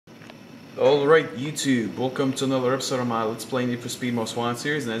Alright YouTube, welcome to another episode of my Let's Play Need for Speed Most Wanted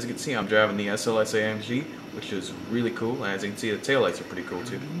series, and as you can see I'm driving the SLS AMG, which is really cool, and as you can see the taillights are pretty cool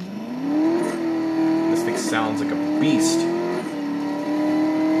too. This thing sounds like a beast.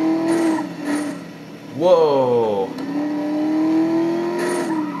 Whoa!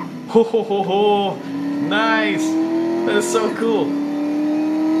 Ho ho ho ho! Nice! That is so cool!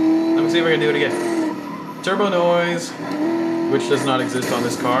 Let me see if I can do it again. Turbo noise, which does not exist on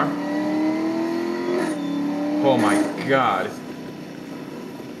this car. Oh my god.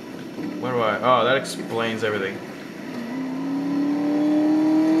 Where do I... Oh, that explains everything.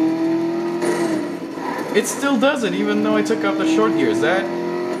 It still does it, even though I took off the short gears.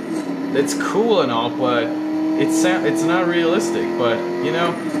 It's cool and all, but it's not realistic, but, you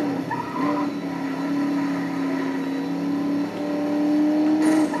know...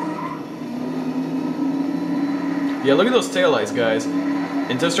 Yeah, look at those taillights, guys.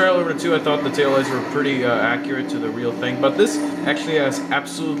 In Test Trial Over 2, I thought the taillights were pretty accurate to the real thing, but this actually has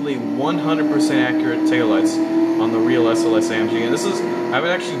absolutely 100% accurate taillights on the real SLS AMG. And this is, I haven't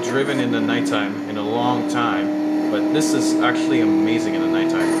actually driven in the nighttime in a long time, but this is actually amazing in the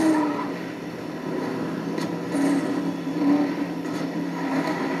nighttime.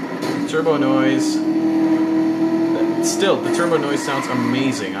 Turbo noise. Still, the turbo noise sounds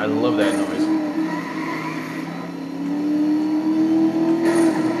amazing. I love that noise.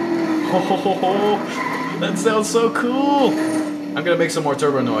 Oh, that sounds so cool! I'm gonna make some more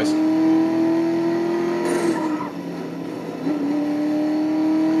turbo noise.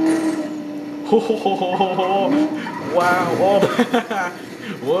 Wow! Oh.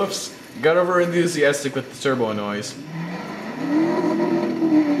 Whoops! Got over enthusiastic with the turbo noise.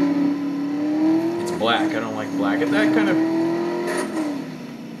 It's black. I don't like black. That kind of.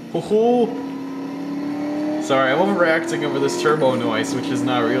 Sorry, I'm overreacting over this turbo noise, which is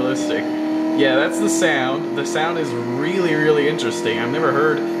not realistic. Yeah, that's the sound. The sound is really, really interesting. I've never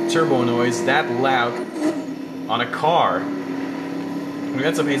heard turbo noise that loud on a car. I mean,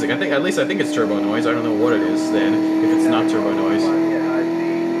 that's amazing. At least I think it's turbo noise. I don't know what it is then, if it's not turbo noise.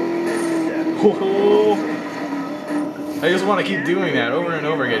 I just want to keep doing that over and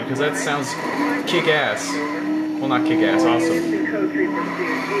over again, because that sounds kick-ass. Well, not kick-ass, awesome.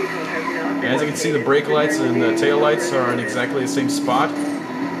 And as you can see, the brake lights and the tail lights are in exactly the same spot.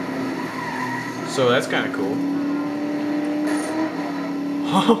 So that's kind of cool.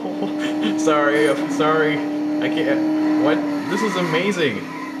 Oh, sorry. I can't. What? This is amazing.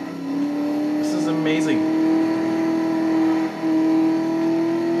 This is amazing.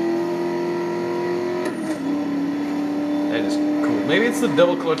 That is cool. Maybe it's the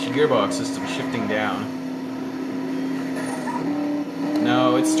double clutch gearbox system shifting down.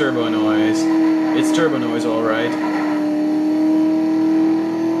 No, it's turbo noise. It's turbo noise, alright.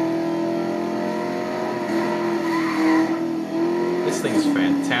 This thing is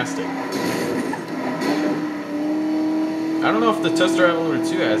fantastic. I don't know if the Test Drive Over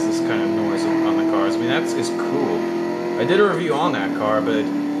 2 has this kind of noise on the cars. I mean, that is cool. I did a review on that car, but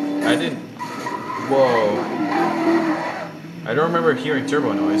I didn't... Whoa. I don't remember hearing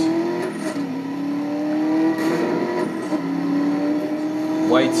turbo noise.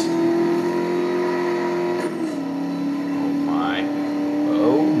 White.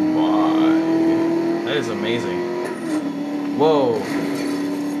 Oh my. That is amazing. Whoa.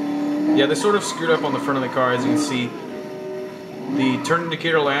 Yeah, they sort of screwed up on the front of the car, as you can see. The turn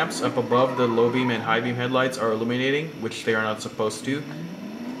indicator lamps up above the low beam and high beam headlights are illuminating, which they are not supposed to.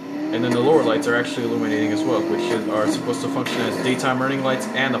 And then the lower lights are actually illuminating as well, which are supposed to function as daytime running lights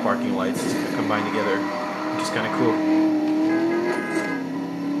and the parking lights combined together, which is kind of cool.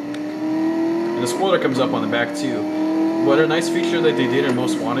 The spoiler comes up on the back too. What a nice feature that they did in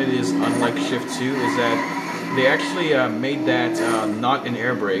Most Wanted is, unlike Shift 2, is that they actually made that not an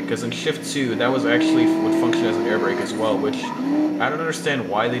air brake, because in Shift 2 that was actually would function as an air brake as well, which I don't understand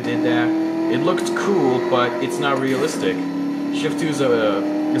why they did that. It looked cool, but it's not realistic. Shift 2 is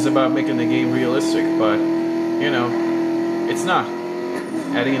about making the game realistic, but you know, it's not.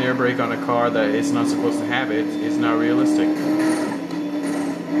 Adding an air brake on a car that it's not supposed to have it is not realistic.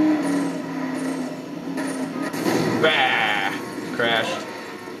 Bah! Crashed.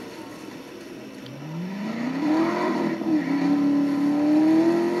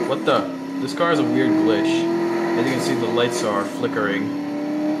 What the? This car has a weird glitch. As you can see, the lights are flickering.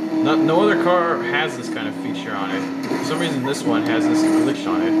 No other car has this kind of feature on it. For some reason, this one has this glitch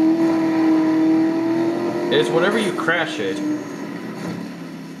on it. It's whenever you crash it.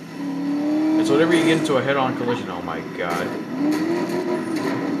 It's whenever you get into a head-on collision. Oh my god.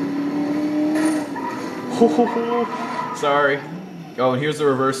 Sorry. Oh, and here's the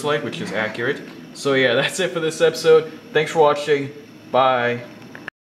reverse light, which is accurate. So yeah, that's it for this episode. Thanks for watching. Bye.